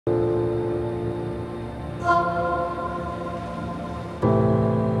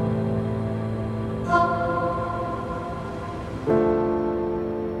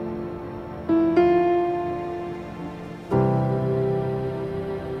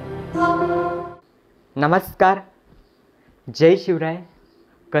नमस्कार, जय शिवराय.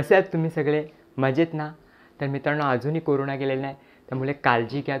 कसे आहात तुम्ही सगळे? मजेत ना? तर मित्रांनो, अजूनही कोरोना गेलेला नाही, त्यामुळे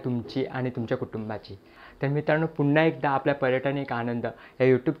काळजी घ्या तुमची आणि तुमच्या कुटुंबाची. तर मित्रांनो, पुन्हा एकदा आपल्या पर्यटन एक आनंद या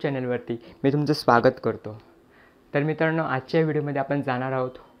यूट्यूब चॅनलवरती मी तुमचं स्वागत करतो. तर मित्रांनो, आजच्या व्हिडिओमध्ये आपण जाणार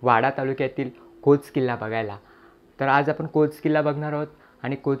आहोत वाडा तालुक्यातील कोहोज किल्ला बघायला. तर आज आपण कोहोज किल्ला बघणार आहोत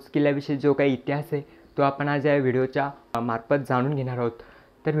आणि कोहोज किल्ल्याविषयी जो काही इतिहास आहे तो आपण आज या व्हिडिओच्या मार्फत जाणून घेणार आहोत.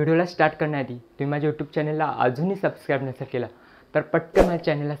 तर व्हिडिओला स्टार्ट करण्याआधी तुम्ही माझ्या यूट्यूब चॅनलला अजूनही सबस्क्राईब नसेल केलं तर पटकन माझ्या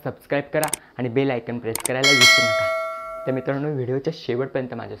चॅनलला सबस्क्राईब करा आणि बेल आयकन प्रेस करायला विसरू नका. तर मित्रांनो, व्हिडिओच्या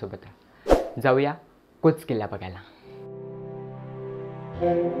शेवटपर्यंत माझ्यासोबत राहा. जाऊया कोहोज किल्ला बघायला.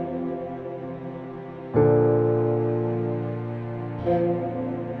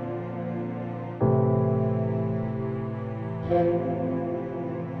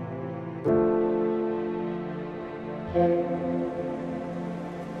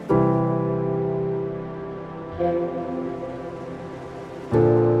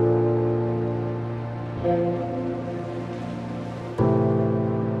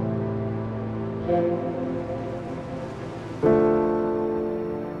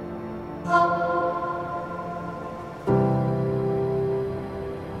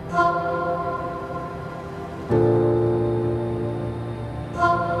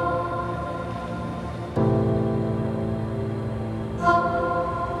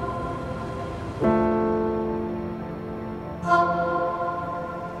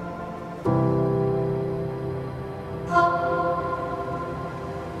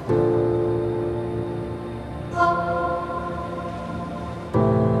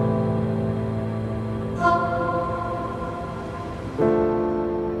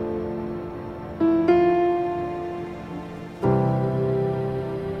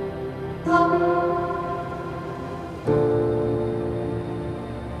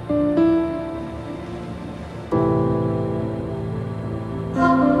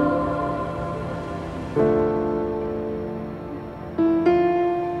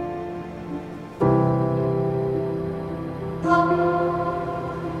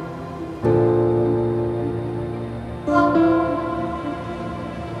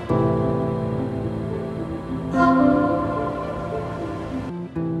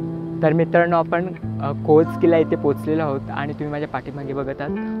 तर मित्रांनो, आपण कोहोज किल्ला इथे पोचलेलो आहोत आणि तुम्ही माझ्या पाठीमागे बघत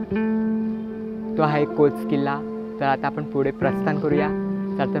आहात तो आहे कोहोज किल्ला. तर आता आपण पुढे प्रस्थान करूया.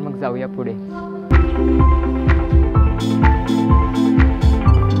 तर मग जाऊया पुढे.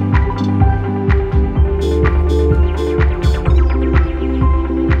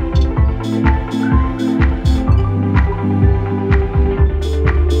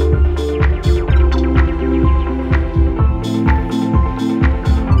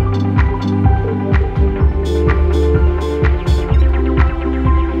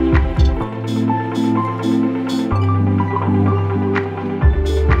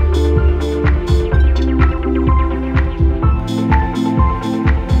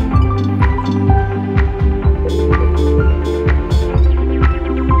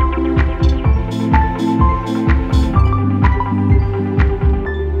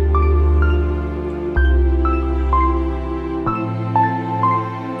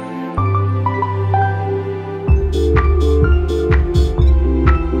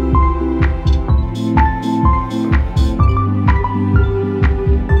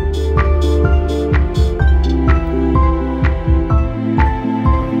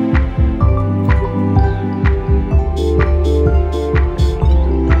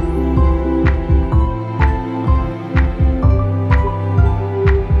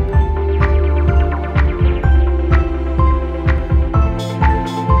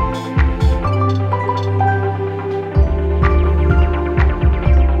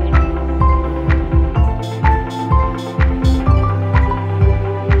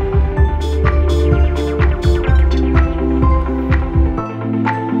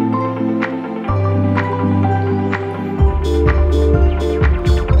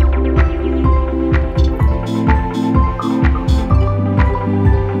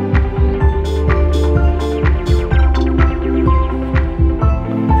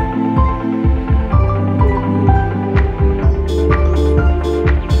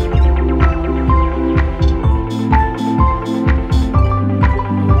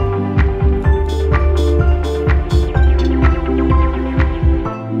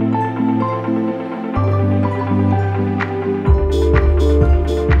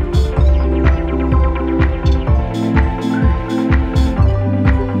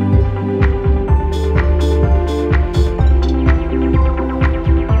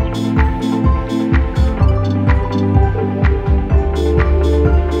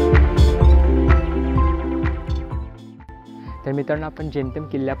 मित्रांनो, आपण जेमतेम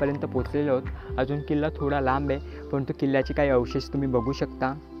किल्ल्यापर्यंत पोहोचलेलो आहोत. अजून किल्ला थोडा लांब आहे, परंतु किल्ल्याचे काही अवशेष तुम्ही बघू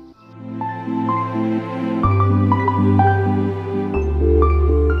शकता.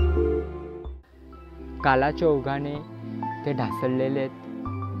 कालाच्या ओघाने ते ढासळलेले आहेत.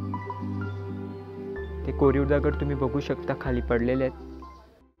 ते कोरीव दगड तुम्ही बघू शकता खाली पडलेले आहेत.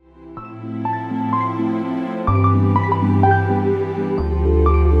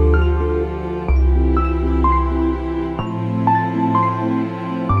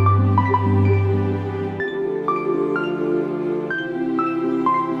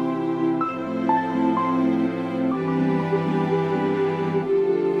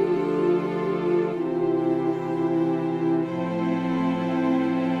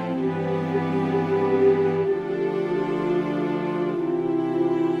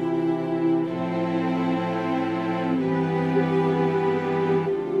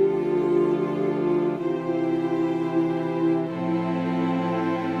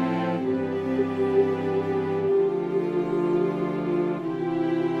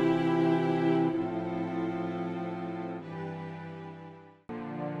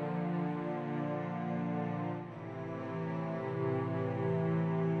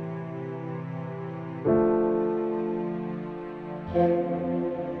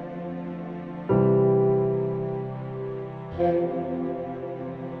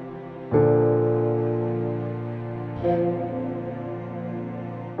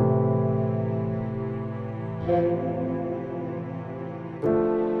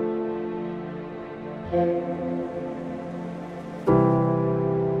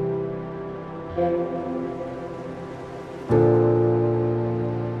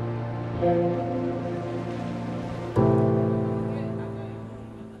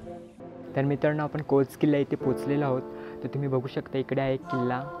 तर मित्रांनो, आपण कोहोज किल्ला इथे पोहोचलेलो आहोत. तर तुम्ही बघू शकता इकडे आहे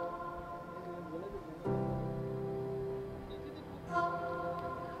किल्ला.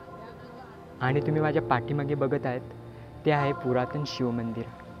 आणि तुम्ही माझ्या पाठीमागे बघत आहेत ते आहे पुरातन शिवमंदिर.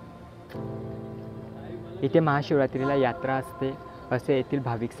 इथे महाशिवरात्रीला यात्रा असते असे येथील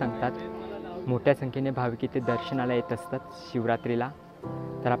भाविक सांगतात. मोठ्या संख्येने भाविक इथे दर्शनाला येत असतात शिवरात्रीला.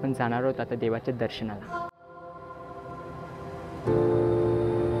 तर आपण जाणार आहोत आता देवाच्या दर्शनाला.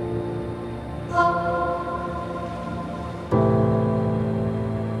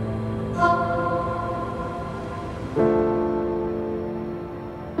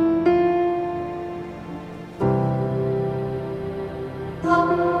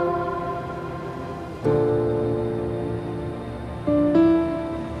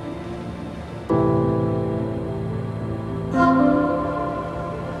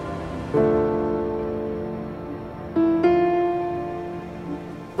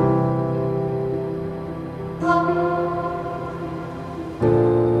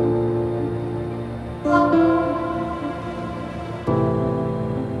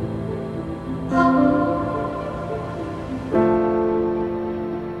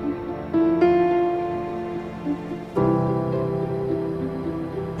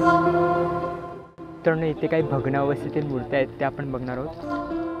 मित्रांनो, इथे काही भग्नावस्थेतील मूर्त्या आहेत त्या आपण बघणार आहोत.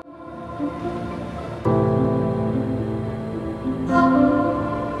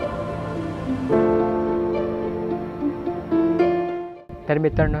 तर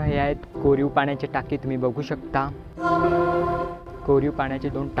मित्रांनो, हे आहेत कोरीव पाण्याचे टाके. तुम्ही बघू शकता कोरीव पाण्याचे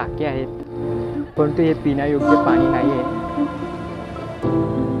 2 टाके आहेत, परंतु हे पिण्यायोग्य पाणी नाही आहे.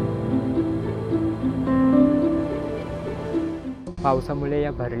 पावसामुळे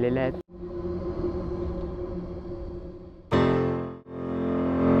या भरलेल्या आहेत.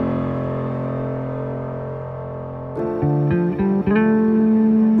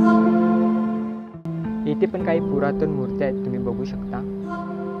 इथे पण काही पुरातन मूर्त्या आहेत, तुम्ही बघू शकता.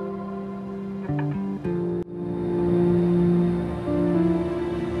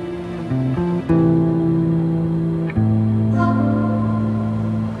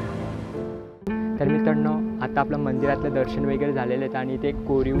 तर मित्रांनो, आता आपलं मंदिरातलं दर्शन वगैरे झालेलं आहे आणि इथे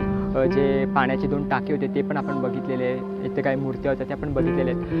कोरीव जे पाण्याचे 2 टाके होते ते पण आपण बघितलेले आहे. इथे काही मूर्त्या होत्या त्या पण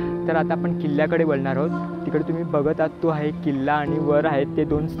बघितलेल्या आहेत. तर आता आपण किल्ल्याकडे वळणार आहोत. तिकडे तुम्ही बघत आहात तो आहे किल्ला आणि वर आहेत ते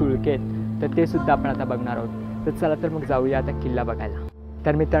 2 सुळके आहेत. तर ते सुद्धा आपण आता बघणार आहोत. तर चला तर मग जाऊया आता किल्ला बघायला.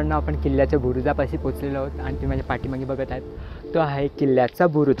 तर मित्रांनो, आपण किल्ल्याच्या बुरुजापाशी पोहोचलेलो आहोत आणि तुम्ही माझ्या पाठीमागे बघत आहेत तो आहे किल्ल्याचा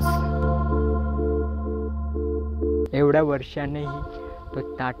बुरुज. एवढ्या वर्षांनीही तो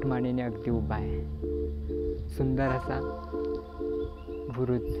ताठमानेने अगदी उभा आहे. सुंदर असा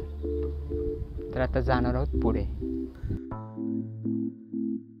बुरुज. तर आता जाणार आहोत पुढे.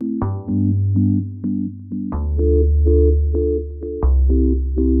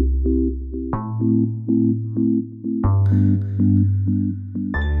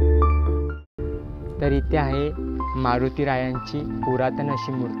 तर इथे आहे मारुतीरायांची पुरातन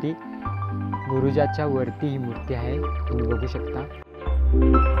अशी मूर्ती बुरुजाच्या वरती ही मूर्ती आहे, तुम्ही बघू शकता.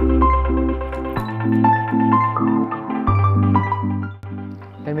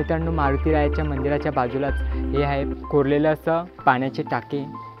 तर मित्रांनो, मारुतीरायाच्या मंदिराच्या बाजूलाच हे आहे कोरलेलं असं पाण्याचे टाके,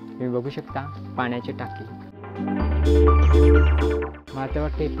 तुम्ही बघू शकता पाण्याचे टाके. मला तर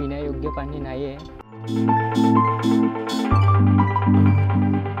वाटते पिण्यायोग्य पाणी नाही आहे.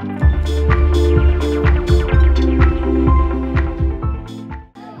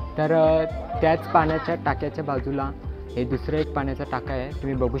 तर त्याच पाण्याच्या टाक्याच्या बाजूला हे दुसरं एक पाण्याचा टाका आहे,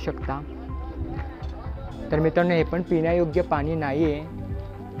 तुम्ही बघू शकता. तर मित्रांनो, हे पण पिण्यायोग्य पाणी नाही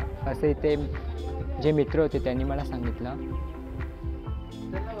आहे असं इथे जे मित्र होते त्यांनी मला सांगितलं.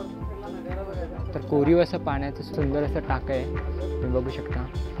 तर कोरीव असं पाण्याचं सुंदर असं टाकं आहे, तुम्ही बघू शकता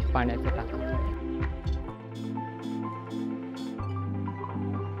पाण्याचं टाकं.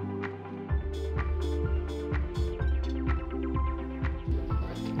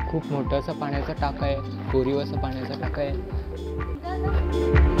 खूप मोठं असं पाण्याचं टाकं आहे, कोरीव असं पाण्याचं टाकं आहे.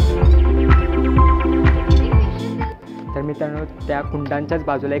 तर मित्रांनो, त्या कुंडांच्याच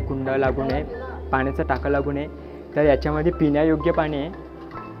बाजूला एक कुंड लागून आहे, पाण्याचं टाकं लागून आहे. तर याच्यामध्ये पिण्यायोग्य पाणी आहे.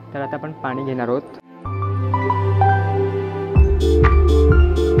 तर आता आपण पाणी घेणार आहोत.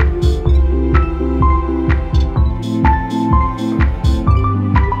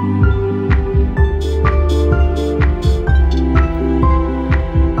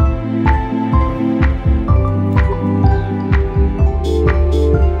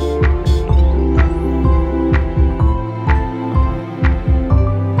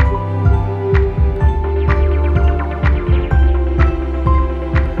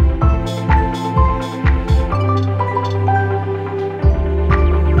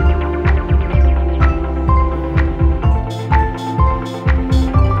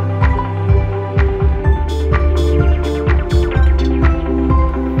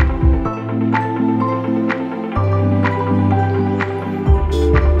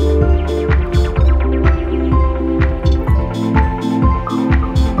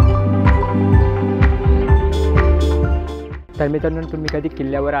 तर मित्रांनो, तुम्ही कधी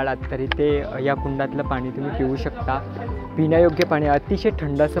किल्ल्यावर आलात तर इथे या कुंडातलं पाणी तुम्ही पिऊ शकता. पिण्यायोग्य पाणी, अतिशय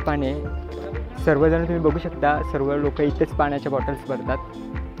थंड असं पाणी आहे. सर्वजण तुम्ही बघू शकता, सर्व लोक इथेच पाण्याच्या बॉटल्स भरतात.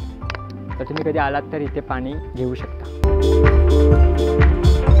 तर तुम्ही कधी आलात तर इथे पाणी घेऊ शकता.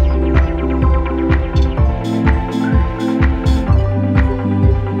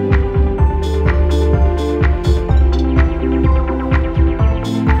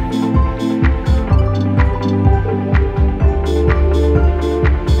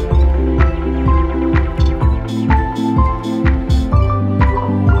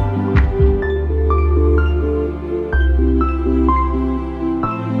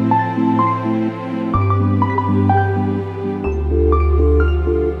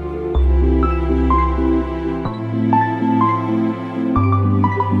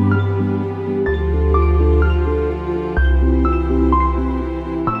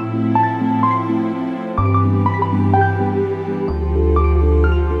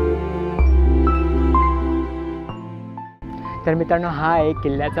 तर मित्रांनो, हा आहे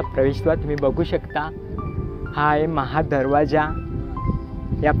किल्ल्याचा प्रवेशद्वार, तुम्ही बघू शकता. हा आहे महादरवाजा.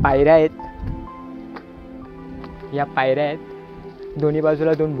 या पायऱ्या आहेत, दोन्ही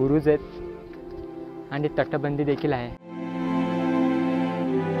बाजूला 2 बुरुज आहेत आणि तटबंदी देखील आहे.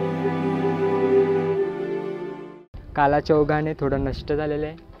 कालाच्या ओघाने थोडं नष्ट झालेलं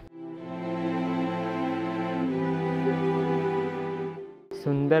आहे.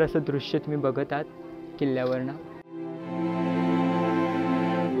 सुंदर असं दृश्य तुम्ही बघत आहात किल्ल्यावरनं.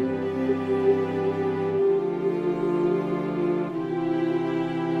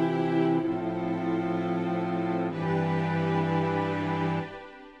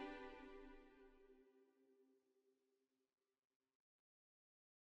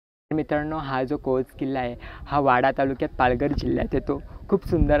 मित्रांनो, हा जो कोहोज किल्ला आहे हा वाडा तालुक्यात पालघर जिल्ह्यात येतो. खूप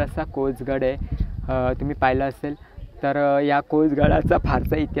सुंदर असा कोहोजगड आहे, तुम्ही पाहिलं असेल. तर या कोहोजगडाचा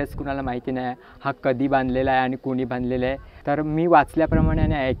फारसा इतिहास कुणाला माहिती नाही, हा कधी बांधलेला आहे आणि कोणी बांधलेला आहे. तर मी वाचल्याप्रमाणे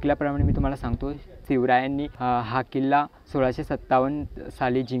आणि ऐकल्याप्रमाणे मी तुम्हाला सांगतो, शिवरायांनी हा किल्ला 1657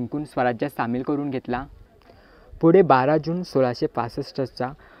 साली जिंकून स्वराज्यात सामील करून घेतला. पुढे 12 जून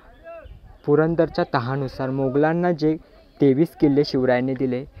 1665च्या पुरंदरच्या तहानुसार मोगलांना जे 23 किल्ले शिवरायांनी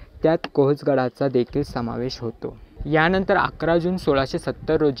दिले त्यात कोहोजगडाचा देखील समावेश होतो. यानंतर 11 जून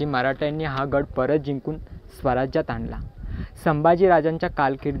 1670 रोजी मराठ्यांनी हा गड परत जिंकून स्वराज्यात आणला. संभाजी राजांच्या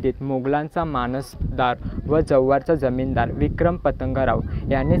कारकिर्दीत मोगलांचा मानसदार व जव्हारचा जमीनदार विक्रम पतंगराव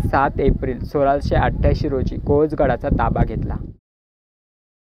याने 7 एप्रिल 1688 रोजी कोहोजगडाचा ताबा घेतला.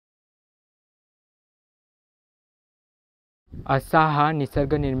 असा हा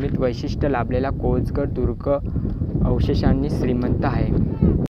निसर्गनिर्मित वैशिष्ट्य लाभलेला कोहोजगड दुर्ग अवशेषांनी श्रीमंत आहे.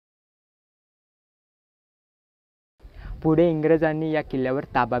 पुढे इंग्रजांनी या किल्ल्यावर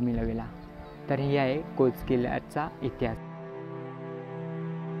ताबा मिळवला. तर हे आहे कोहोज किल्ल्याचा इतिहास.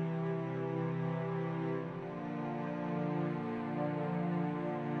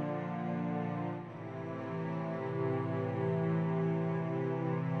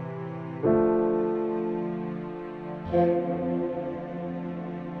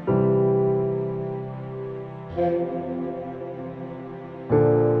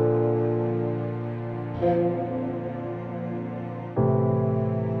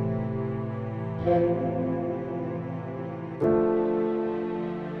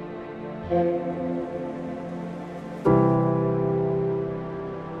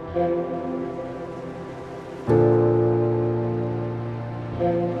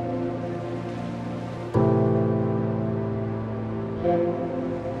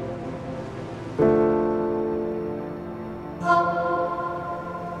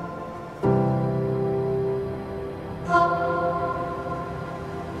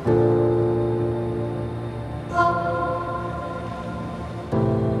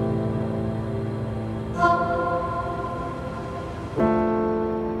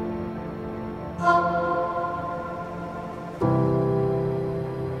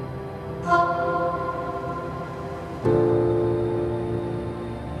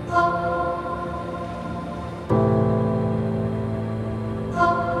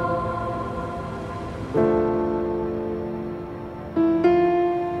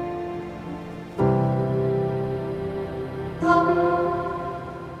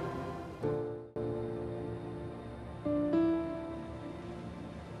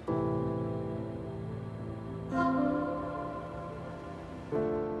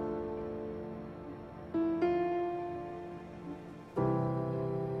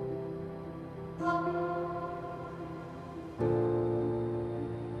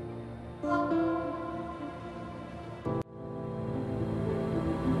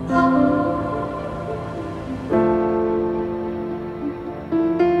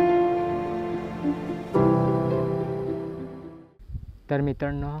 तर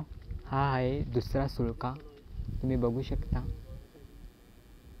मित्रांनो, हा आहे दुसरा सुळका. तुम्ही बघू शकता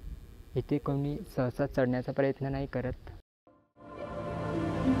इथे कोणी सहसा चढण्याचा प्रयत्न नाही करत.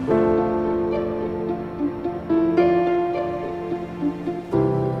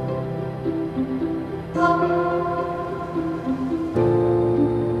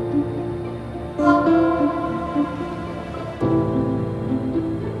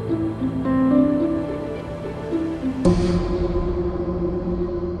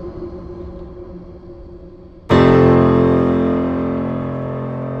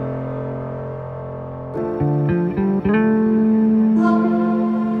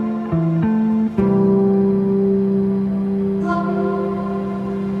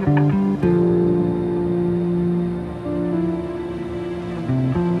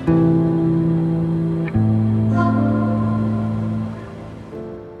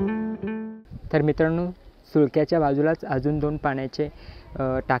 तर मित्रांनो, सुळक्याच्या बाजूलाच अजून 2 पाण्याचे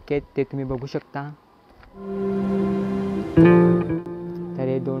टाके आहेत, ते तुम्ही बघू शकता. तर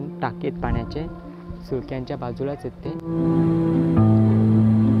हे 2 टाके आहेत पाण्याचे, सुळक्यांच्या बाजूलाच आहेत ते.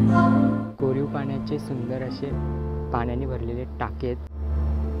 कोरीव पाण्याचे सुंदर असे पाण्याने भरलेले टाके आहेत.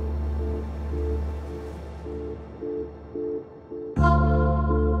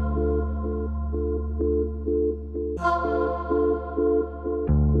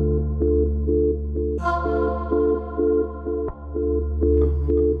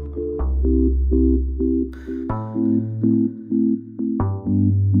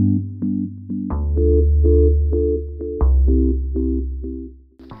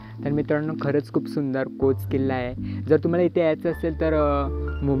 तर मित्रांनो, खरंच खूप सुंदर कोहोज किल्ला आहे. जर तुम्हाला इथे यायचं असेल तर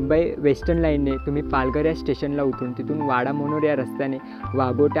मुंबई वेस्टर्न लाईनने तुम्ही पालघर या स्टेशनला उतरून तिथून वाडा मनोर या रस्त्याने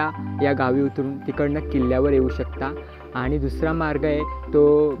वाघोटा या गावी उतरून तिकडनं किल्ल्यावर येऊ शकता. आणि दुसरा मार्ग आहे तो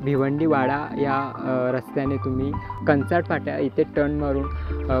भिवंडी वाडा या रस्त्याने तुम्ही कंचाट फाट्या इथे टर्न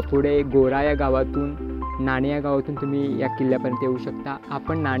मारून पुढे गोरा या गावातून, नाणे या गावातून तुम्ही या किल्ल्यापर्यंत येऊ शकता.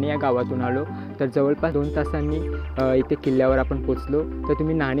 आपण नाणे या गावातून आलो तर जवळपास 2 तासांनी इथे किल्ल्यावर आपण पोचलो. तर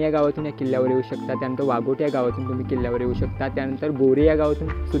तुम्ही नाणे या गावातून या किल्ल्यावर येऊ शकता. त्यानंतर वाघोट या गावातून तुम्ही किल्ल्यावर येऊ शकता. त्यानंतर गोरे या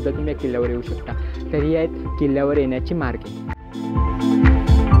गावातून सुद्धा तुम्ही या किल्ल्यावर येऊ शकता. तर ही आहेत किल्ल्यावर येण्याची मार्गे.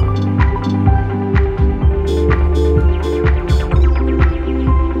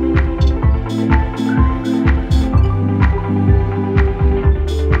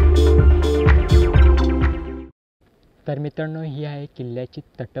 तर मित्रांनो, ही आहे किल्ल्याची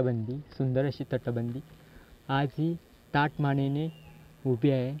तटबंदी, सुंदर अशी तटबंदी. आज ही ताठ मानेने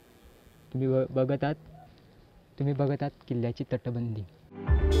उभी आहे. तुम्ही बघत आहात किल्ल्याची तटबंदी.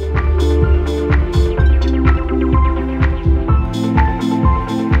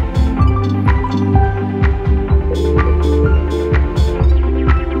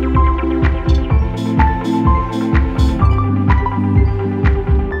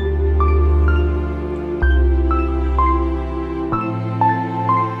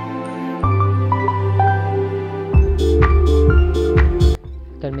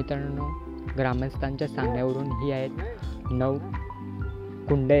 तर मित्रांनो, ग्रामस्थांच्या सांगण्यावरून ही आहेत 9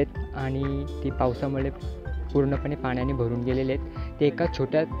 कुंड आहेत आणि ती पावसामुळे पूर्णपणे पाण्याने भरून गेलेले आहेत. ते एका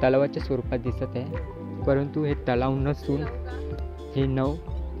छोट्या तलावाच्या स्वरूपात दिसत आहे, परंतु हे तलाव नसून हे 9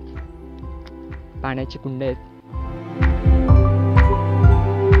 पाण्याची कुंड आहेत.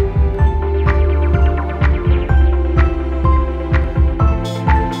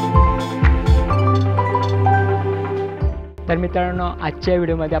 तर मित्रांनो, आजच्या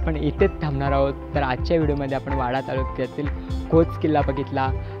व्हिडिओमध्ये आपण इथेच थांबणार आहोत. तर आजच्या व्हिडिओमध्ये आपण वाडा तालुक्यातील कोहोज किल्ला बघितला.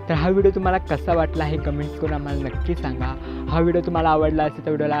 तर हा व्हिडिओ तुम्हाला कसा वाटला हे कमेंट्स करून आम्हाला नक्की सांगा. हा व्हिडिओ तुम्हाला आवडला असेल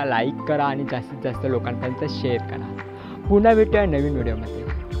तर व्हिडिओला लाईक करा आणि जास्तीत जास्त लोकांपर्यंत शेअर करा. पुन्हा भेटूया नवीन व्हिडिओमध्ये.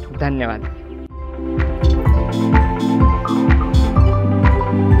 धन्यवाद.